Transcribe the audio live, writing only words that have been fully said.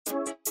Hey,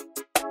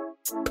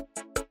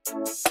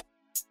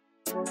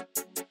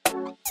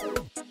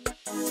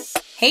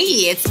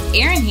 it's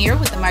Erin here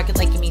with the Market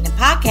Like You Mean It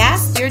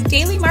podcast, your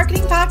daily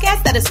marketing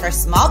podcast that is for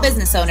small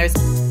business owners,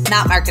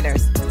 not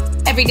marketers.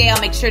 Every day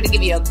I'll make sure to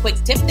give you a quick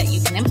tip that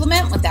you can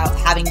implement without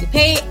having to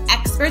pay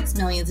experts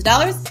millions of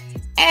dollars,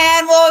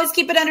 and we'll always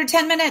keep it under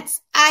 10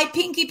 minutes. I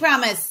pinky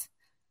promise.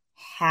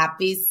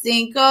 Happy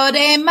Cinco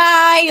de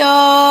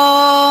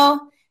Mayo.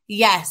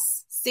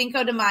 Yes,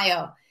 Cinco de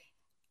Mayo.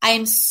 I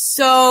am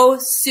so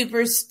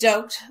super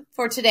stoked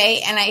for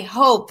today, and I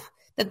hope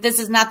that this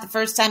is not the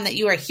first time that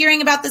you are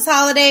hearing about this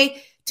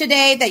holiday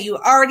today, that you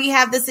already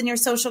have this in your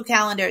social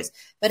calendars.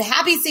 But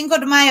happy Cinco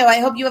de Mayo. I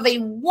hope you have a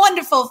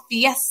wonderful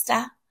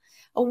fiesta,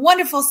 a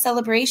wonderful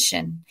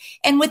celebration.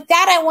 And with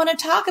that, I want to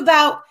talk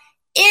about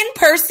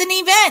in-person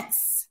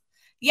events.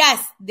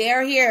 Yes,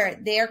 they're here.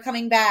 They're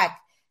coming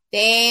back.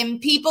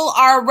 People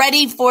are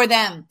ready for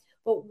them.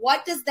 But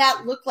what does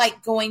that look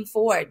like going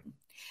forward?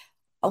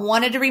 I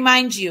wanted to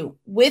remind you,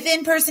 with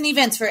in-person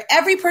events, for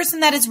every person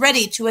that is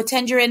ready to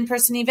attend your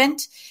in-person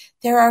event,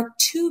 there are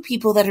 2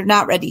 people that are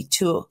not ready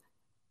to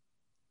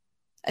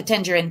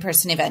attend your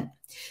in-person event.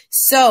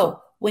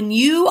 So when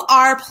you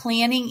are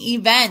planning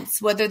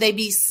events, whether they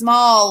be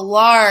small,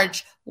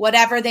 large,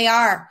 whatever they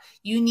are,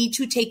 you need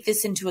to take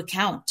this into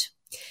account.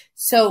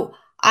 So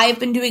I've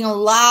been doing a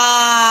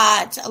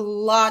lot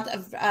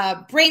of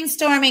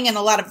brainstorming and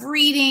a lot of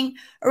reading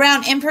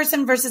around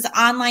in-person versus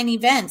online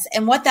events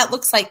and what that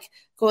looks like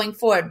going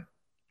forward.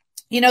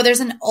 You know, there's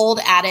an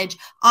old adage,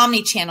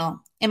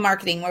 omni-channel in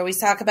marketing, where we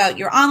talk about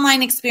your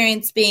online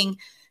experience being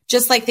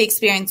just like the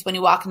experience when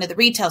you walk into the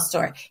retail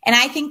store. And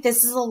I think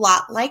this is a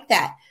lot like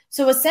that.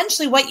 So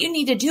essentially what you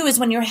need to do is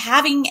when you're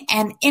having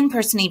an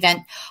in-person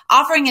event,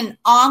 offering an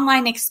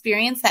online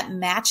experience that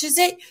matches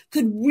it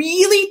could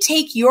really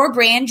take your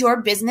brand,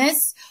 your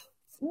business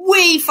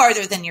way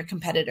farther than your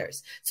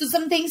competitors. So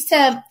some things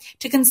to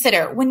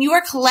consider when you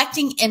are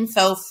collecting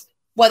info,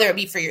 whether it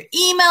be for your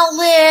email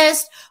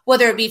list,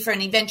 whether it be for an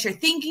event you're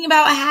thinking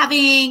about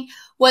having,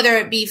 whether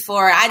it be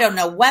for,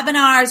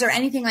 webinars or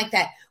anything like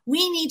that.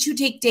 We need to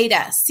take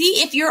data.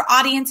 See if your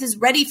audience is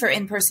ready for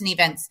in-person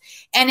events.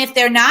 And if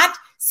they're not,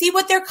 see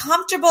what they're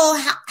comfortable,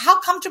 how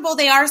comfortable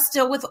they are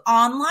still with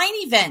online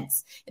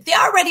events. If they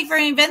are ready for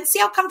an event, see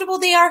how comfortable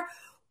they are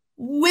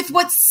with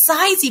what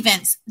size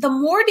events. The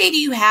more data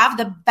you have,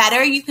 the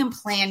better you can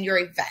plan your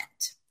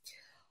event.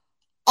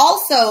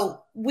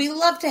 Also, we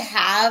love to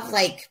have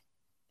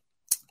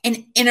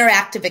an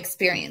interactive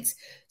experience.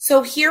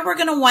 So here we're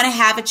going to want to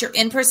have at your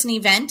in-person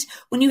event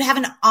when you have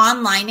an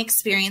online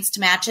experience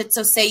to match it.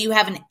 So say you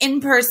have an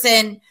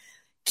in-person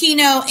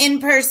keynote,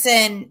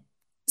 in-person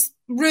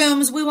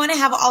rooms. We want to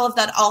have all of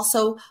that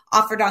also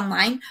offered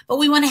online, but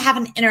we want to have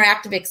an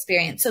interactive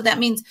experience. So that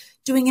means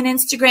doing an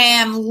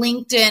Instagram,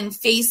 LinkedIn,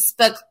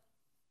 Facebook,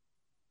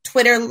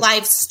 Twitter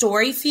live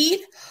story feed,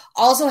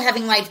 also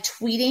having live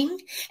tweeting,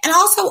 and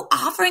also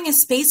offering a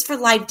space for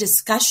live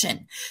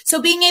discussion.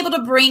 So being able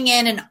to bring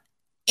in an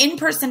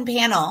in-person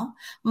panel,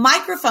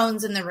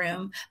 microphones in the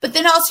room, but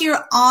then also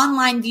your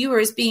online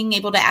viewers being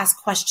able to ask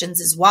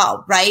questions as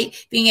well, right?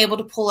 Being able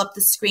to pull up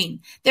the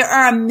screen. There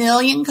are a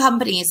million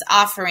companies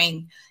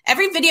offering,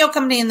 every video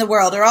company in the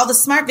world or all the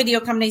smart video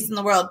companies in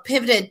the world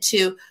pivoted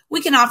to,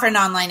 we can offer an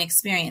online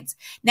experience.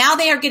 Now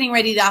they are getting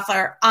ready to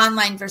offer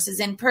online versus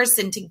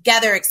in-person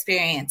together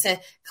experience, a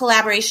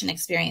collaboration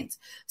experience.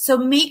 So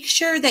make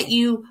sure that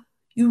you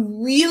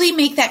really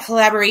make that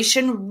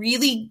collaboration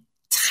really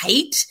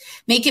tight,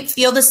 make it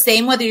feel the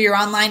same whether you're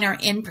online or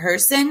in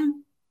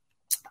person,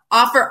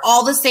 offer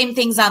all the same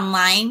things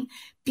online,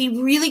 be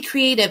really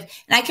creative.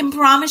 And I can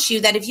promise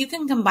you that if you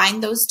can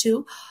combine those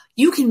two,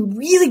 you can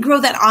really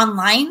grow that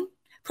online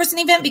person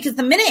event, because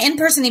the minute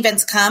in-person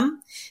events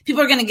come,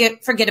 people are going to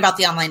forget about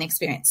the online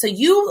experience. So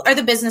you are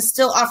the business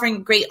still offering a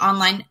great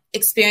online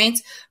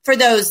experience for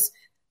those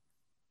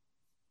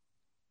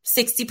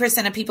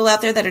 60% of people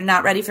out there that are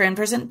not ready for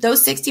in-person.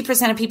 Those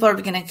 60% of people are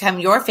going to become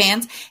your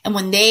fans. And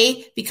when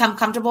they become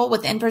comfortable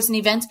with in-person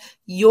events,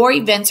 your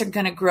events are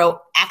going to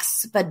grow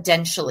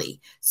exponentially.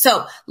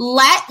 So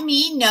let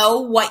me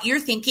know what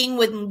you're thinking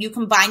when you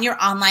combine your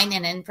online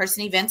and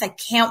in-person events. I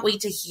can't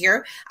wait to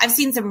hear. I've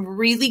seen some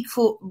really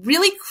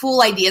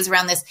cool ideas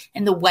around this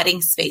in the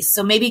wedding space.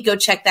 So maybe go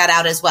check that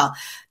out as well.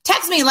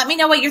 Text me. Let me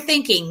know what you're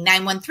thinking.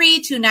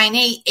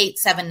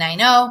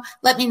 913-298-8790.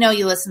 Let me know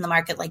you listen to the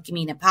Market Like You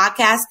Mean It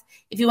podcast.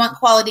 If you want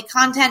quality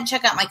content,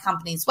 check out my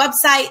company's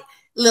website,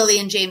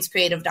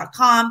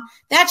 LillianJamesCreative.com.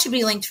 That should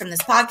be linked from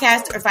this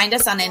podcast, or find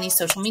us on any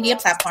social media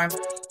platform.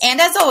 And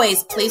as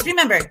always, please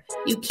remember,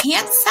 you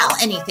can't sell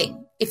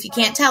anything if you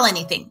can't tell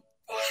anything.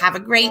 Have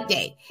a great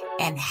day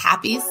and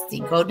happy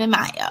Cinco de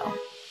Mayo.